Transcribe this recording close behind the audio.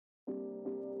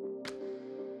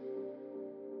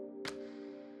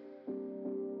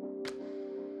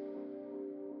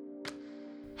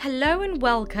Hello and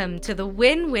welcome to the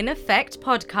Win-Win Effect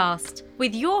podcast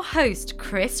with your host,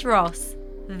 Chris Ross.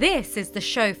 This is the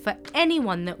show for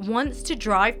anyone that wants to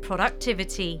drive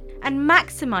productivity and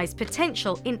maximize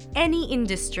potential in any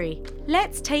industry.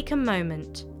 Let's take a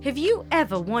moment. Have you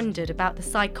ever wondered about the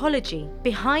psychology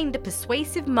behind the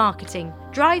persuasive marketing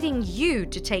driving you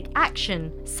to take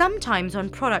action, sometimes on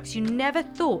products you never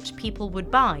thought people would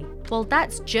buy? Well,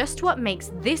 that's just what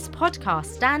makes this podcast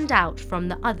stand out from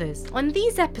the others. On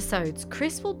these episodes,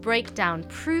 Chris will break down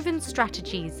proven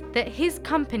strategies that his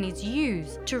companies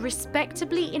use to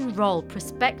respectably enroll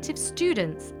prospective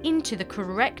students into the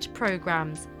correct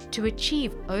programs to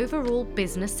achieve overall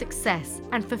business success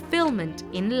and fulfillment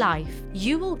in life.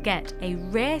 You will get a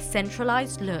rare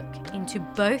centralized look into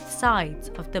both sides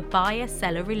of the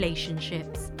buyer-seller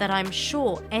relationships that I'm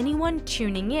sure anyone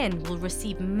tuning in will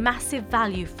receive massive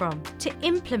value from to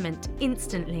implement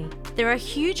instantly. There are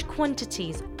huge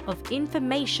quantities of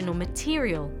information or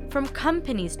material from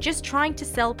companies just trying to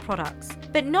sell products,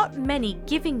 but not many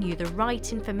giving you the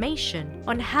right information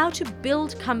on how to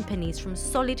build companies from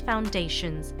solid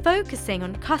foundations, focusing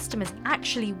on customers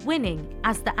actually winning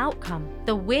as the outcome.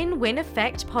 The Win-Win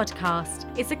Effect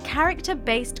podcast is a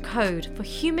character-based code for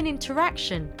human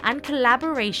interaction and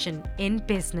collaboration in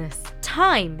business.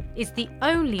 Time is the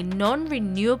only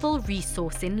non-renewable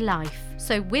resource in life.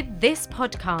 So with this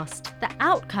podcast, the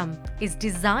outcome is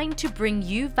designed to bring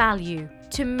you value,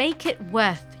 to make it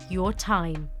worth your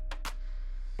time.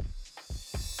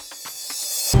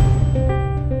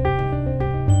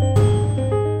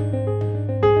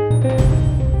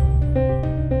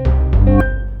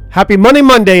 Happy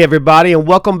Monday, everybody, and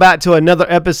welcome back to another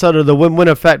episode of the Win-Win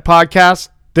Effect podcast.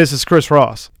 This is Chris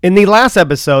Ross. In the last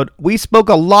episode, we spoke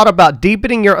a lot about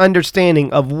deepening your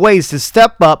understanding of ways to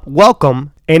step up,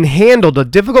 welcome, and handle the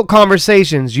difficult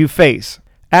conversations you face.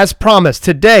 As promised,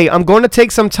 today I'm going to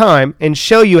take some time and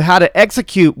show you how to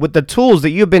execute with the tools that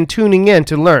you've been tuning in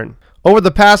to learn. Over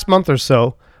the past month or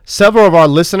so, several of our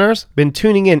listeners have been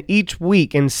tuning in each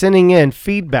week and sending in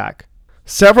feedback.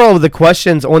 Several of the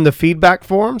questions on the feedback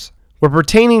forums were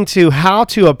pertaining to how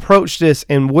to approach this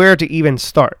and where to even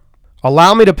start.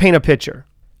 Allow me to paint a picture.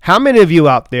 How many of you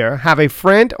out there have a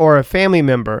friend or a family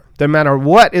member, no matter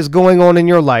what is going on in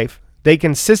your life, they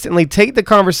consistently take the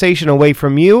conversation away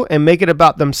from you and make it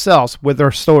about themselves with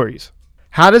their stories?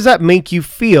 How does that make you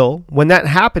feel when that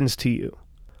happens to you?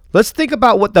 Let's think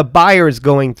about what the buyer is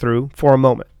going through for a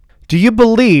moment. Do you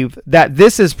believe that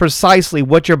this is precisely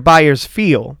what your buyers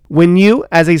feel when you,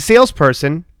 as a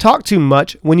salesperson, talk too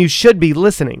much when you should be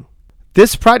listening?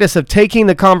 This practice of taking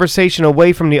the conversation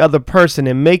away from the other person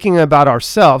and making it about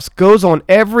ourselves goes on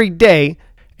every day,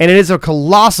 and it is a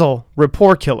colossal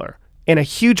rapport killer and a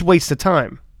huge waste of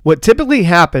time. What typically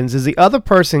happens is the other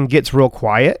person gets real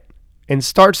quiet and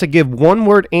starts to give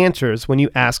one-word answers when you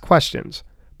ask questions.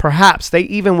 Perhaps they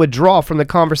even withdraw from the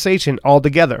conversation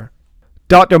altogether.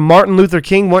 Dr. Martin Luther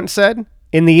King once said,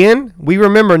 "In the end, we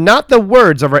remember not the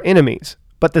words of our enemies,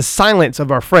 but the silence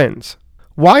of our friends."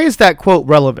 Why is that quote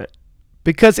relevant?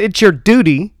 Because it's your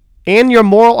duty and your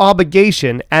moral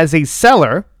obligation as a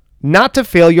seller not to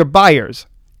fail your buyers.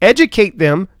 Educate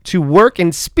them to work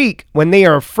and speak when they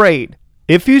are afraid.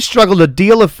 If you struggle to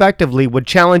deal effectively with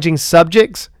challenging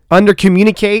subjects,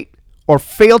 undercommunicate, or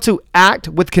fail to act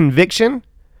with conviction,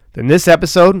 then this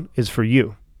episode is for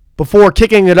you. Before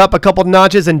kicking it up a couple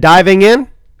notches and diving in,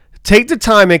 take the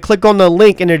time and click on the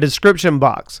link in the description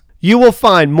box. You will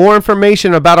find more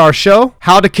information about our show,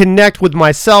 how to connect with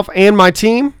myself and my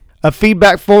team, a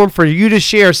feedback form for you to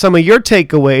share some of your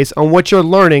takeaways on what you're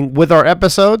learning with our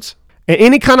episodes, and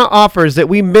any kind of offers that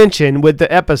we mention with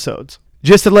the episodes.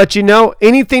 Just to let you know,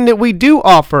 anything that we do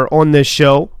offer on this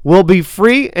show will be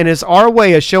free and is our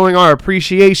way of showing our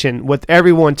appreciation with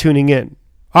everyone tuning in.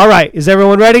 All right, is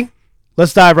everyone ready?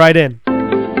 Let's dive right in.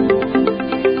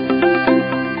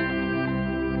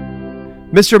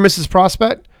 Mr. and Mrs.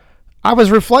 Prospect, I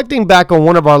was reflecting back on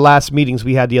one of our last meetings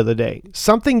we had the other day.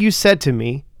 Something you said to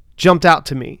me jumped out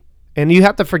to me, and you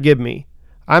have to forgive me.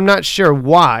 I'm not sure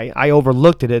why I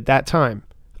overlooked it at that time.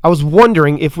 I was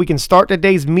wondering if we can start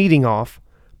today's meeting off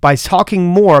by talking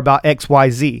more about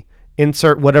XYZ.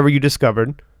 Insert whatever you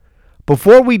discovered.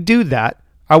 Before we do that,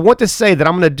 I want to say that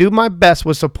I'm going to do my best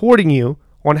with supporting you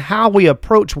on how we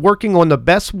approach working on the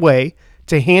best way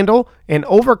to handle and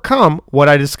overcome what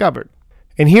I discovered.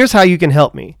 And here's how you can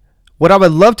help me. What I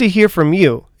would love to hear from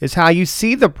you is how you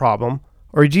see the problem,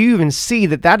 or do you even see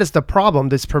that that is the problem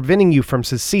that's preventing you from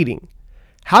succeeding?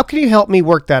 How can you help me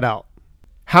work that out?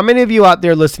 How many of you out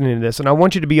there listening to this, and I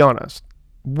want you to be honest,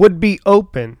 would be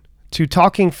open to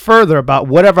talking further about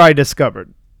whatever I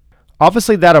discovered?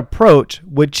 Obviously, that approach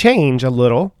would change a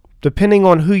little depending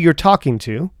on who you're talking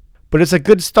to, but it's a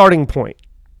good starting point.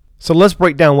 So let's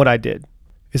break down what I did.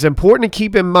 It's important to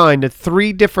keep in mind the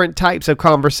 3 different types of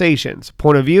conversations: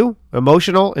 point of view,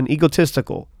 emotional, and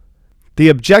egotistical. The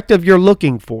objective you're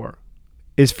looking for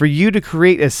is for you to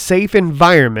create a safe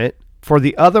environment for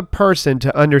the other person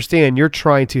to understand you're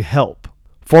trying to help.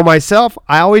 For myself,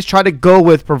 I always try to go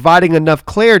with providing enough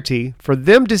clarity for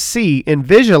them to see and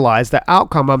visualize the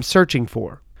outcome I'm searching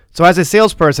for. So as a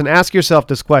salesperson, ask yourself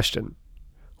this question.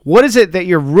 What is it that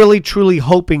you're really truly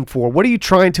hoping for? What are you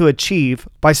trying to achieve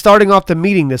by starting off the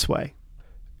meeting this way?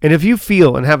 And if you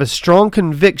feel and have a strong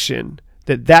conviction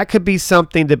that that could be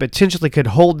something that potentially could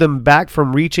hold them back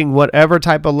from reaching whatever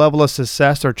type of level of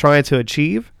success they're trying to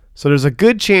achieve, so there's a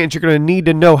good chance you're going to need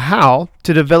to know how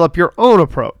to develop your own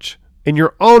approach and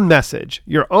your own message,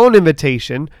 your own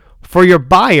invitation for your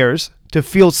buyers to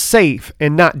feel safe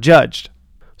and not judged.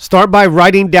 Start by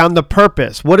writing down the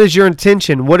purpose. What is your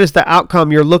intention? What is the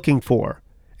outcome you're looking for?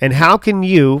 And how can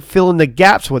you fill in the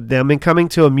gaps with them in coming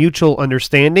to a mutual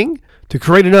understanding to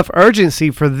create enough urgency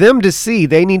for them to see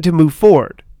they need to move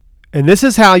forward? And this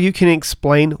is how you can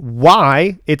explain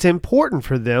why it's important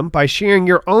for them by sharing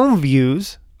your own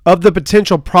views of the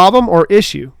potential problem or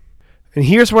issue. And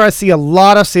here's where I see a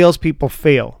lot of salespeople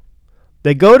fail.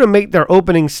 They go to make their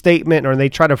opening statement or they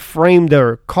try to frame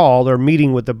their call or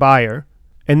meeting with the buyer,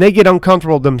 and they get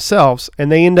uncomfortable themselves and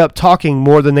they end up talking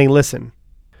more than they listen.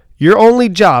 Your only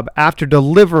job after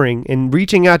delivering and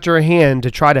reaching out your hand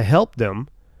to try to help them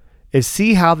is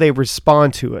see how they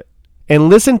respond to it and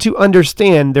listen to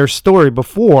understand their story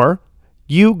before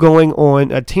you going on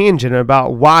a tangent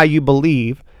about why you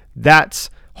believe that's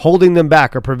holding them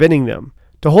back or preventing them.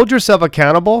 To hold yourself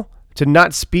accountable to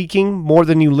not speaking more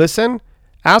than you listen,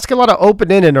 ask a lot of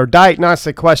open-ended or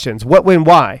diagnostic questions. What, when,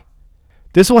 why?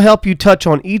 This will help you touch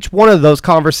on each one of those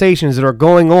conversations that are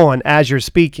going on as you're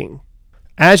speaking.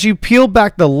 As you peel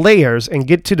back the layers and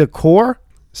get to the core,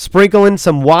 sprinkle in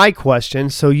some why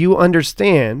questions so you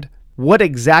understand what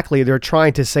exactly they're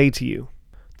trying to say to you.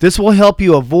 This will help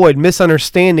you avoid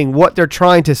misunderstanding what they're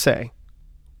trying to say.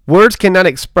 Words cannot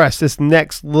express this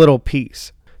next little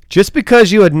piece. Just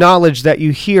because you acknowledge that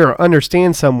you hear or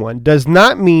understand someone does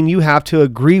not mean you have to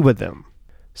agree with them.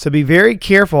 So be very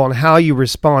careful on how you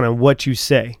respond and what you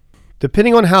say.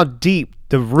 Depending on how deep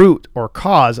the root or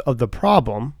cause of the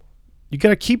problem, you got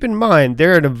to keep in mind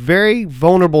they're in a very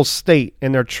vulnerable state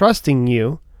and they're trusting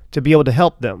you to be able to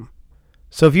help them.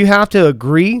 So if you have to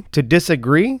agree to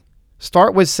disagree,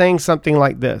 start with saying something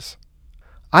like this.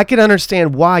 I can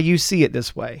understand why you see it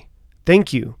this way.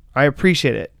 Thank you. I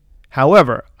appreciate it.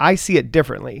 However, I see it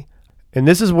differently. And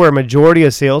this is where a majority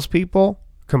of salespeople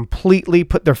completely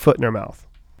put their foot in their mouth.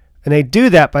 And they do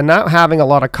that by not having a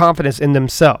lot of confidence in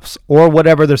themselves or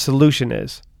whatever their solution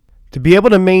is. To be able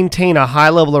to maintain a high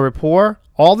level of rapport,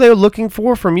 all they're looking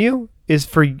for from you is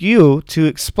for you to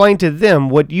explain to them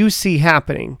what you see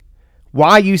happening,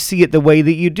 why you see it the way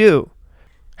that you do,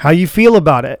 how you feel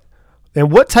about it,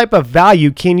 and what type of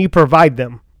value can you provide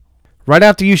them. Right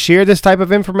after you share this type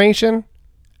of information,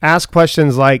 ask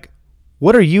questions like,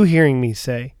 what are you hearing me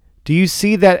say? Do you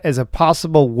see that as a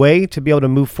possible way to be able to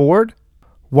move forward?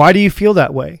 Why do you feel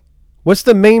that way? What's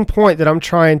the main point that I'm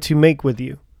trying to make with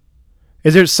you?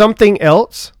 Is there something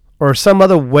else or some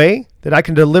other way that I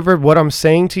can deliver what I'm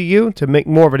saying to you to make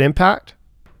more of an impact?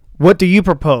 What do you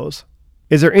propose?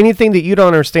 Is there anything that you don't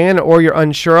understand or you're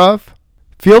unsure of?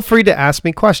 Feel free to ask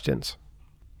me questions.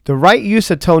 The right use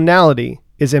of tonality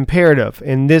is imperative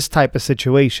in this type of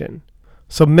situation.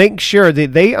 So make sure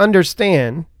that they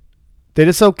understand that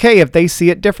it's okay if they see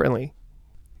it differently.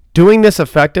 Doing this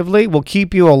effectively will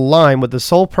keep you aligned with the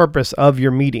sole purpose of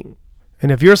your meeting.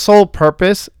 And if your sole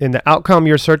purpose and the outcome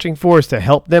you're searching for is to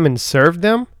help them and serve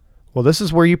them, well, this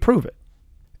is where you prove it.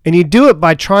 And you do it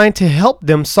by trying to help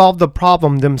them solve the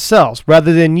problem themselves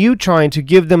rather than you trying to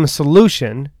give them a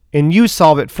solution and you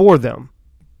solve it for them.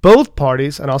 Both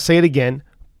parties, and I'll say it again,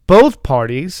 both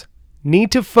parties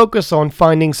need to focus on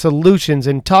finding solutions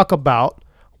and talk about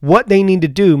what they need to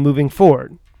do moving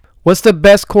forward. What's the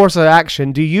best course of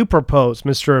action do you propose,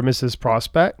 Mr. or Mrs.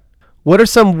 Prospect? What are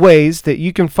some ways that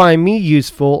you can find me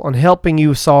useful on helping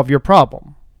you solve your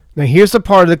problem? Now here's the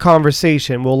part of the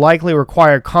conversation will likely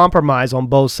require compromise on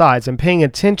both sides and paying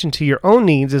attention to your own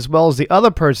needs as well as the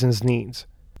other person's needs.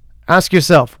 Ask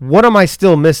yourself, what am I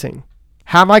still missing?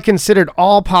 Have I considered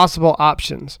all possible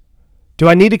options? Do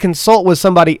I need to consult with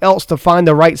somebody else to find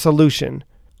the right solution?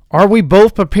 Are we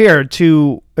both prepared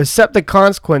to accept the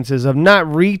consequences of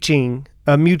not reaching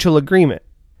a mutual agreement?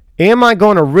 Am I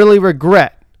going to really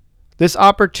regret this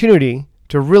opportunity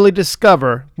to really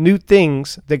discover new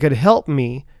things that could help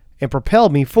me and propel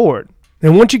me forward.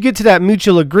 And once you get to that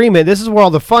mutual agreement, this is where all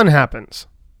the fun happens.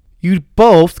 You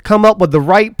both come up with the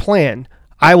right plan.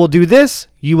 I will do this,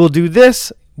 you will do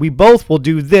this, we both will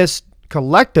do this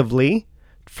collectively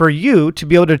for you to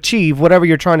be able to achieve whatever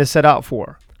you're trying to set out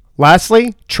for.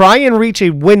 Lastly, try and reach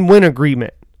a win-win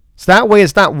agreement. So that way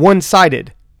it's not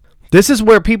one-sided. This is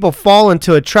where people fall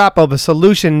into a trap of a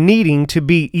solution needing to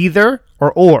be either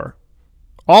or.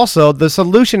 Also, the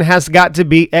solution has got to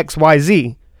be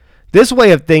XYZ. This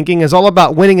way of thinking is all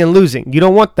about winning and losing. You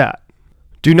don't want that.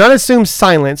 Do not assume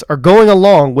silence or going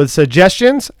along with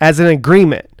suggestions as an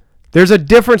agreement. There's a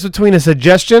difference between a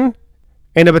suggestion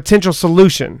and a potential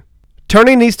solution.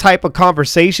 Turning these type of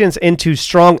conversations into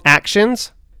strong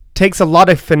actions takes a lot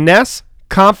of finesse,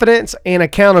 confidence, and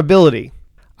accountability.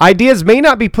 Ideas may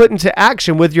not be put into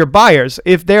action with your buyers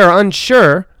if they are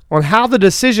unsure on how the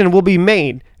decision will be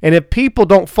made and if people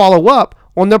don't follow up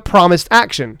on the promised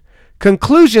action.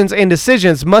 Conclusions and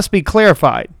decisions must be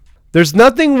clarified. There's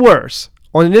nothing worse,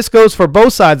 and this goes for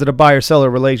both sides of the buyer-seller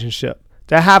relationship,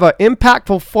 to have an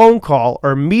impactful phone call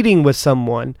or meeting with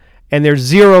someone and there's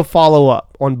zero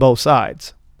follow-up on both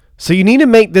sides. So you need to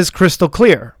make this crystal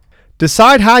clear.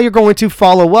 Decide how you're going to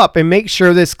follow up and make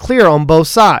sure this is clear on both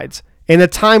sides and a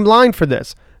timeline for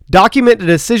this. Document the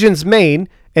decisions made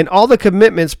and all the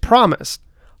commitments promised.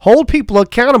 Hold people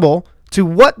accountable to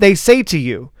what they say to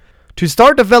you. To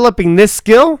start developing this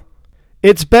skill,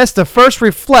 it's best to first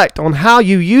reflect on how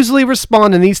you usually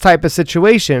respond in these type of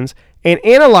situations and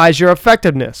analyze your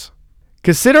effectiveness.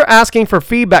 Consider asking for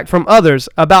feedback from others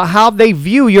about how they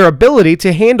view your ability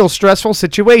to handle stressful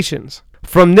situations.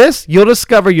 From this, you'll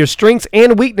discover your strengths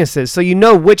and weaknesses so you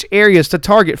know which areas to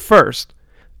target first.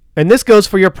 And this goes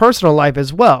for your personal life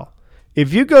as well.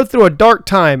 If you go through a dark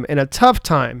time and a tough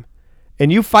time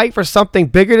and you fight for something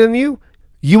bigger than you,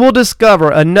 you will discover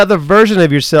another version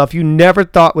of yourself you never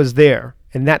thought was there,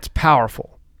 and that's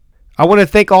powerful. I want to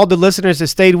thank all the listeners that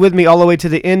stayed with me all the way to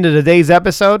the end of today's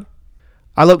episode.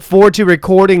 I look forward to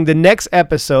recording the next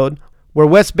episode where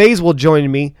Wes Bays will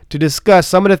join me to discuss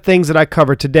some of the things that I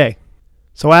covered today.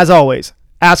 So as always,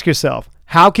 ask yourself,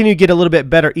 how can you get a little bit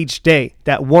better each day,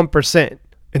 that 1%?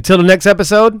 Until the next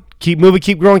episode, keep moving,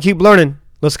 keep growing, keep learning.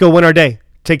 Let's go win our day.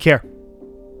 Take care.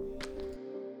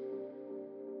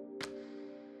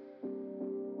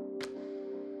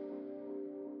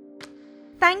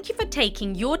 Thank you for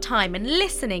taking your time and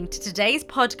listening to today's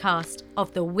podcast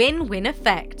of the Win-Win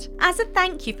Effect. As a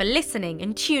thank you for listening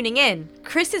and tuning in,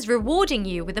 Chris is rewarding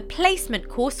you with a placement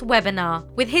course webinar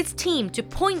with his team to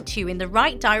point you in the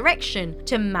right direction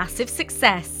to massive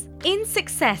success. In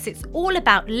success, it's all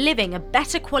about living a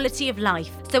better quality of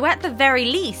life. So at the very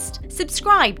least,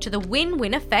 subscribe to the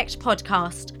Win-Win Effect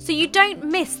podcast so you don't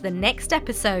miss the next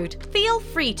episode. Feel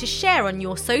free to share on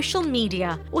your social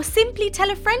media or simply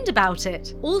tell a friend about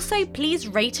it. Also, please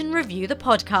rate and review the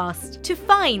podcast. To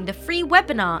find the free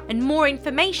webinar and more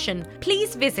information,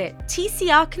 please visit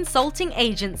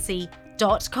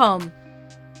tcrconsultingagency.com.